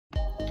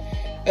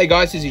Hey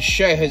guys, this is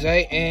Shay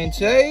Jose, and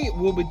today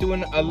we'll be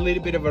doing a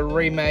little bit of a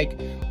remake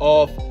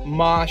of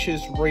Marsh's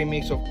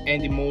remix of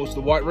Andy Moore's The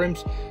White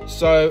Rooms.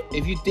 So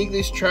if you dig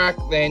this track,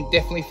 then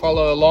definitely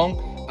follow along.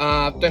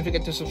 Don't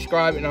forget to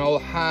subscribe, and I'll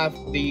have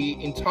the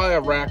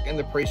entire rack and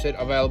the preset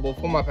available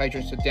for my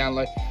patrons to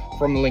download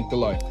from the link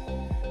below.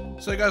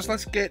 So guys,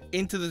 let's get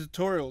into the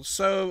tutorial.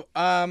 So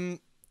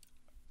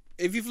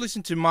if you've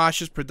listened to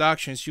Marsh's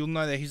productions, you'll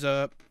know that he's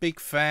a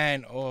big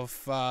fan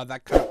of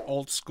that kind of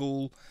old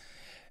school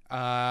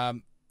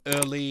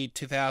early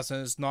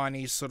 2000s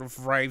 90s sort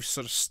of rave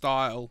sort of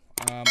style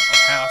of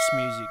house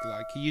music.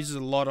 Like, he uses a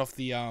lot of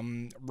the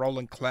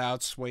Roland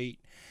Cloud suite,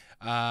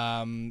 you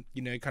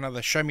know, kind of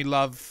the Show Me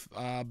Love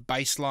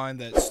bass line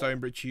that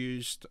Stonebridge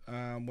used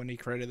when he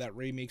created that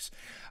remix.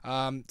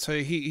 So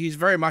he's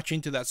very much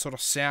into that sort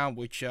of sound,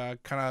 which kind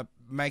of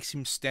makes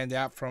him stand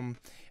out from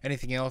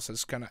anything else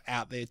that's kind of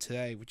out there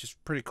today, which is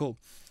pretty cool.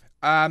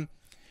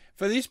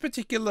 For this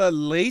particular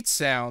lead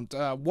sound,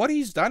 what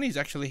he's done is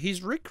actually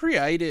he's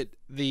recreated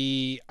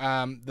the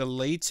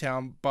lead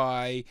sound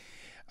by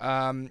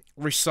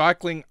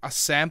recycling a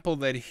sample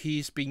that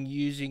he's been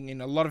using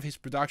in a lot of his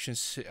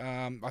productions.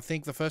 I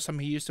think the first time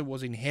he used it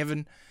was in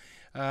Heaven.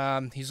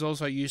 He's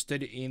also used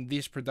it in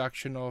this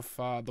production of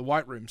The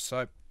White Room.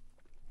 So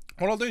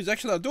what I'll do is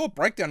actually I'll do a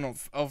breakdown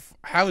of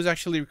how he's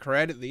actually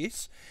created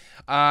this,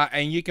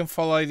 and you can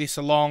follow this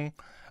along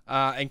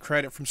and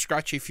create it from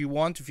scratch if you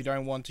want. If you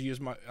don't want to use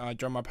my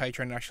join my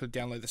Patreon and actually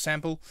download the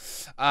sample,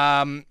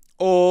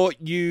 or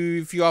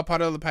if you are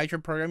part of the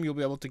Patreon program, you'll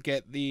be able to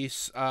get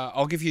this.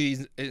 I'll give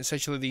you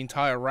essentially the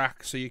entire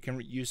rack so you can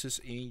use this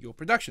in your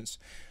productions.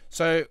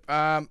 So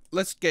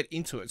let's get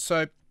into it.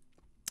 So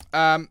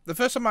the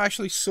first time I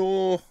actually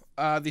saw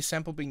this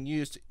sample being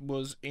used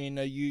was in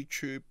a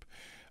YouTube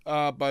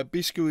by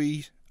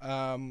Biscuit,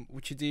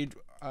 which he did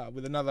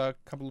with another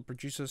couple of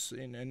producers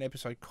in an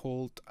episode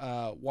called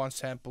One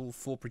Sample,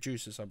 Four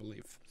Producers, I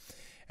believe.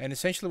 And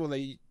essentially what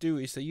they do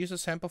is they use a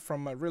sample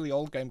from a really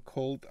old game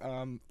called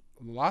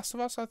Last of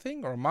Us, I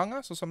think, or Among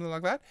Us, or something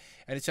like that.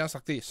 And it sounds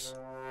like this.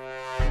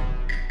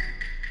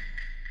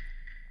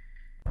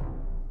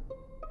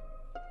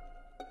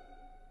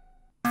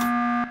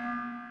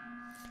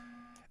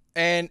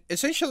 And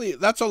essentially,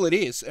 that's all it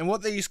is. And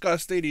what these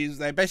guys did is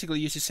they basically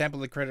used this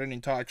sample to create an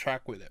entire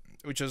track with it,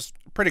 which is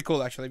pretty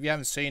cool, actually. If you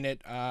haven't seen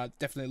it,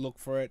 definitely look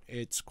for it.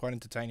 It's quite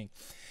entertaining.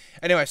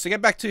 Anyway, so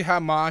get back to how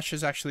Marsh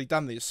has actually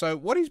done this. So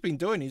what he's been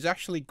doing is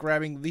actually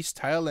grabbing this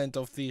tail end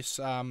of this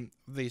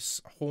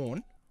this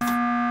horn,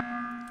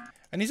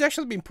 and he's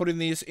actually been putting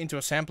this into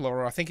a sampler,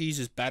 or I think he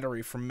uses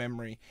battery from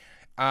memory.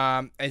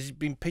 As he's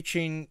been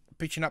pitching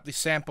up this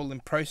sample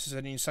and process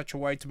it in such a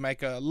way to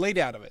make a lead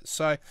out of it.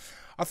 So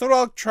I thought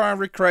I'll try and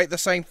recreate the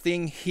same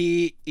thing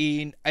here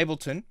in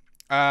Ableton.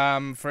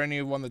 For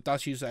anyone that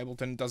does use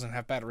Ableton and doesn't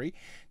have battery,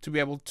 to be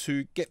able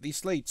to get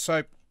this lead.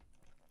 So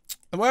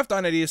the way I've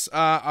done it is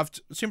I've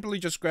simply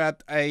just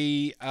grabbed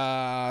a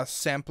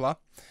sampler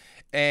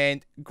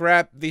and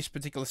grabbed this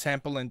particular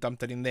sample and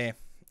dumped it in there.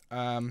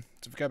 So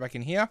if we go back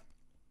in here,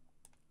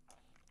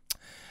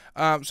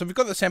 so we've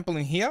got the sample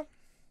in here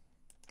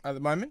at the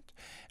moment,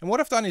 and what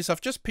I've done is I've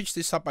just pitched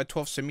this up by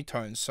 12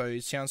 semitones, so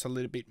it sounds a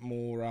little bit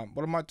more.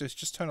 What I might do is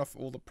just turn off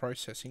all the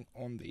processing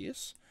on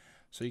this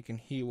so you can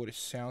hear what it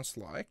sounds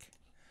like,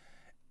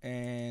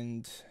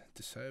 and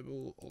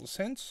disable all the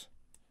sends,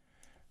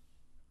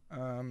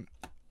 and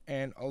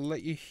I'll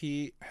let you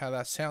hear how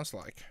that sounds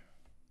like.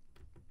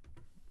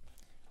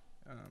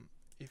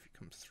 If it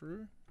comes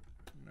through,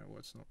 no,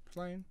 it's not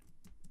playing.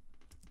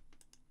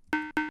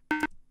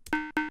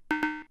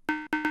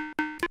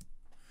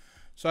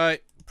 So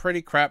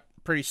pretty crap,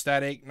 pretty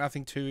static,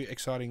 nothing too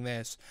exciting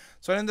there. So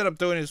what I ended up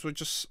doing is we're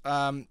just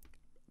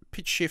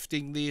pitch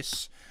shifting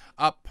this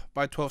up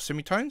by 12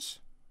 semitones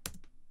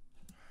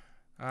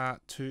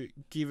to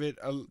give it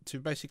to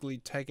basically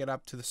take it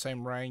up to the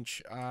same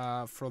range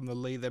from the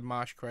lead that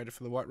Marsh created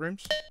for the White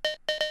Rooms.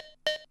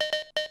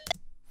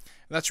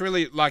 That's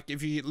really, like,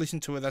 if you listen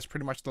to it, that's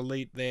pretty much the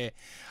lead there.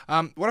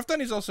 What I've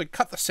done is also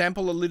cut the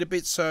sample a little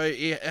bit, so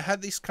it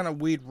had this kind of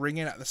weird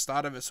ringing at the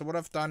start of it. So what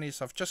I've done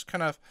is I've just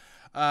kind of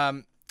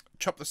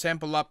chopped the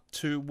sample up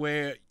to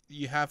where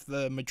you have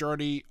the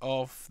majority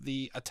of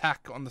the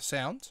attack on the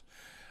sound.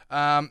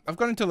 I've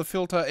gone into the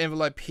filter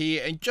envelope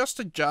here and just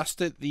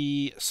adjusted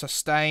the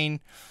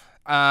sustain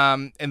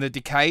and the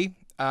decay,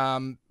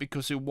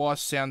 because it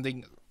was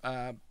sounding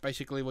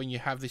basically when you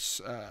have this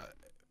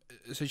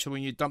essentially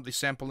when you dump this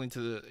sample into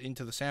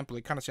the sample,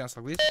 it kind of sounds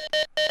like this,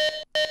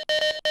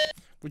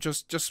 which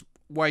was just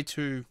way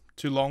too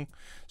long.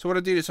 So what I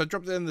did is I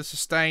dropped in the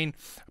sustain,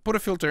 put a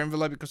filter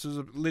envelope because there's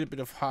a little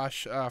bit of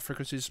harsh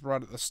frequencies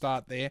right at the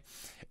start there,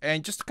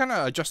 and just kind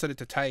of adjusted it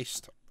to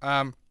taste.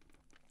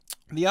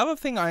 The other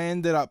thing I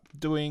ended up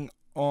doing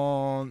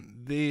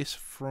on this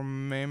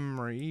from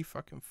memory, if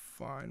I can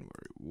find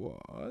where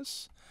it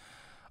was,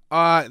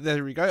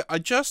 there we go. I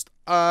just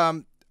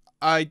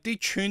I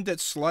detuned it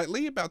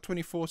slightly, about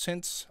 24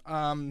 cents,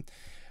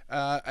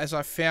 as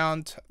I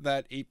found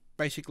that it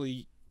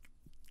basically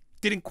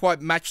didn't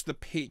quite match the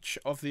pitch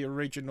of the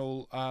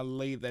original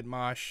lead that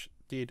Marsh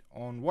did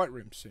on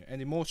Whiteroom, so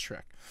Andy Moore's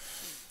track.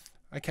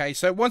 Okay,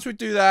 so once we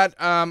do that,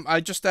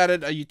 I just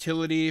added a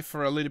utility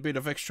for a little bit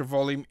of extra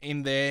volume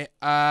in there.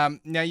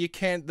 Now you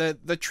can,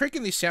 the trick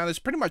in this sound is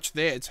pretty much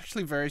there. It's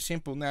actually very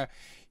simple. Now,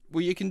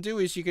 what you can do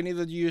is you can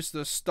either use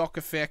the stock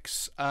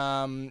effects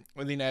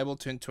within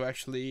Ableton to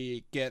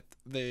actually get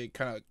the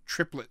kind of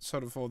triplet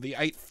sort of, or the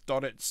 8th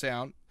dotted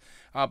sound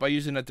by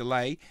using a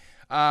delay.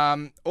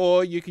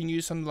 Or you can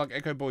use something like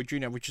Echo Boy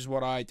Jr., which is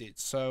what I did.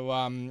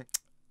 So,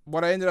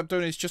 what I ended up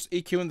doing is just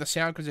EQing the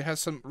sound because it has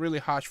some really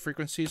harsh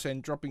frequencies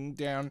and dropping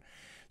down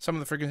some of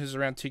the frequencies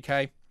around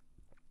 2K.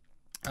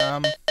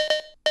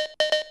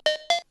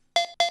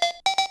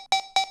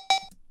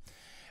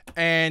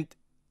 And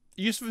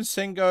Yusuf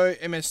Sengo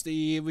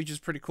MSD, which is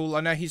pretty cool.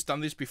 I know he's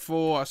done this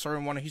before. I saw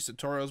in one of his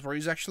tutorials where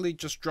he's actually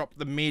just dropped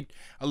the mid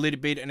a little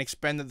bit and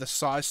expanded the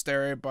size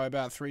stereo by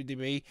about 3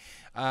 dB,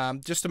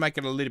 just to make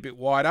it a little bit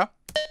wider.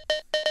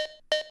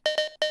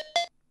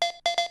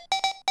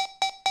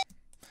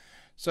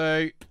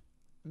 So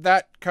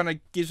that kind of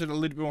gives it a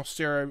little bit more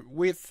stereo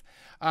width.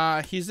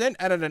 He's then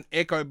added an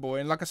Echo Boy,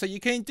 and like I said,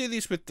 you can do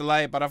this with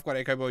delay, but I've got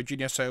Echo Boy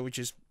Jr., so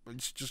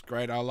it's just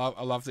great. I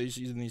love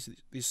using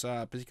this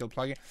particular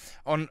plugin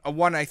on a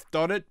 1/8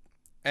 dotted,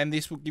 and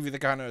this will give you the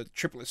kind of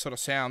triplet sort of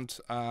sound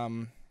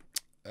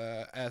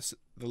as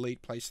the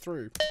lead plays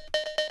through.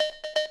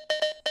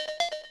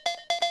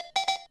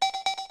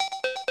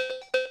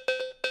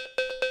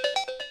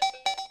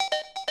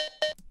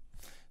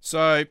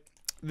 So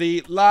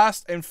the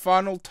last and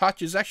final touch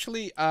is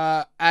actually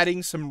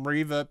adding some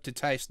reverb to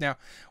taste. Now,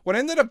 what I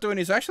ended up doing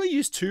is I actually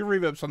used 2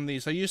 reverbs on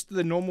these. I used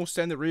the normal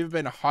standard reverb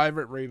and a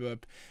hybrid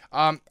reverb.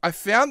 I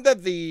found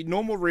that the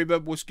normal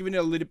reverb was giving it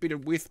a little bit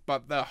of width,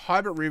 but the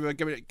hybrid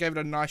reverb gave it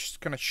a nice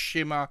kind of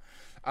shimmer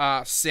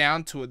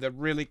sound to it that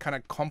really kind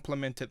of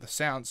complemented the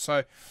sound.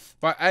 So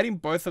by adding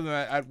both of them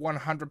at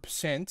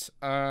 100%,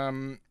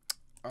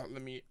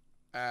 let me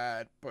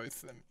add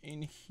both of them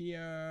in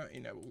here,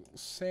 enable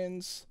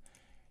sends.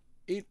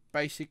 It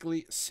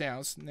basically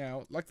sounds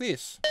now like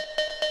this.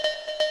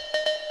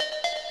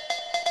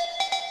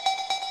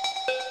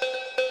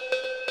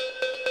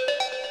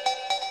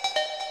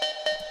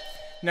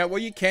 Now,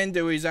 what you can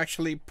do is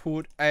actually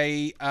put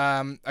a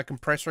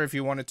compressor, if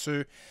you wanted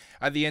to,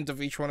 at the end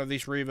of each one of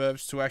these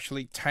reverbs to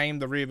actually tame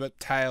the reverb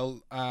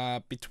tail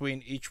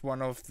between each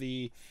one of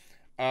the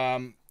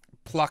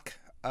pluck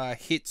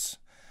hits.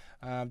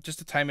 Just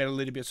to tame it a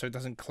little bit so it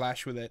doesn't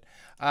clash with it.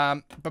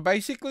 But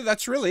basically,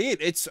 that's really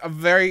it. It's a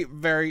very,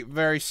 very,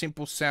 very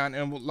simple sound.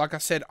 And like I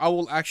said, I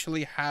will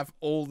actually have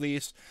all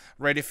this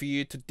ready for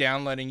you to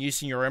download and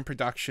use in your own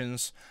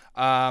productions.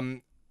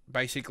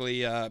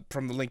 Basically,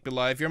 from the link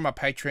below. If you're on my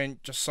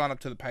Patreon, just sign up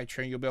to the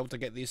Patreon. You'll be able to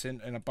get this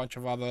and a bunch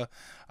of other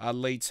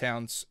lead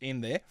sounds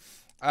in there.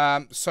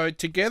 So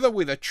together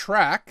with a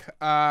track,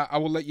 I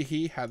will let you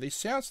hear how this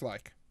sounds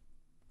like.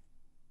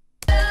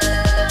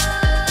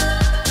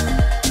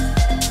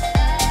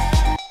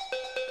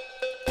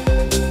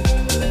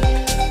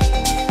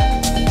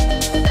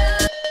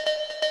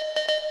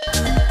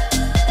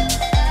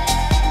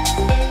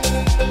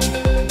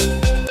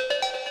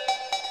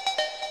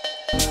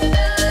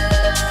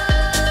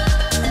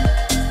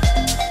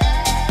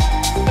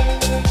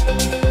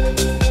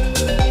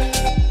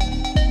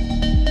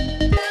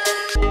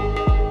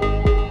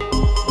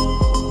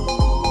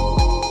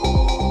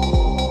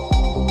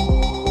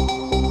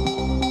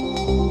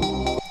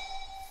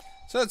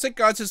 So that's it,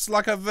 guys. It's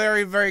like a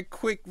very, very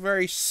quick,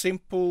 very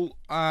simple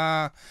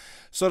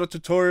sort of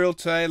tutorial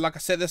today. Like I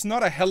said, there's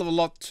not a hell of a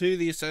lot to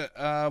this,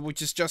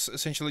 which is just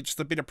essentially just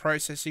a bit of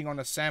processing on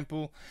a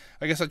sample.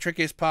 I guess the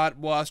trickiest part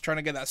was trying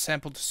to get that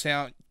sample to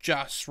sound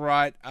just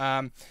right.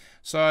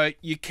 So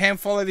you can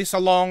follow this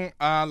along.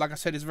 Like I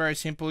said, it's very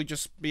simple. You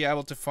just be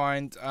able to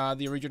find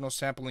the original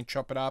sample and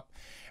chop it up,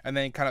 and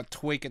then kind of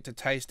tweak it to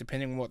taste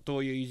depending on what DAW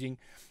you're using.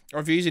 Or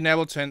if you're using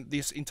Ableton,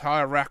 this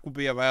entire rack will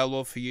be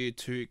available for you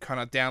to kind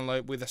of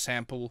download with a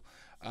sample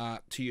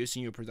to use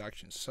in your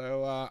productions.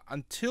 So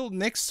until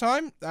next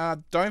time,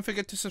 don't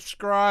forget to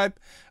subscribe.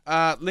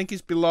 Link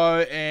is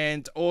below,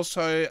 and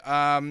also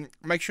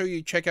make sure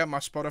you check out my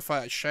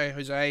Spotify at Shay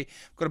Jose.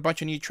 I've got a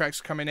bunch of new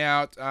tracks coming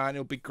out, and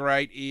it'll be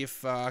great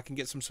if I can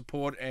get some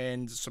support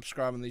and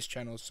subscribe on these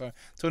channels. So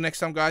until next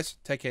time, guys,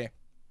 take care.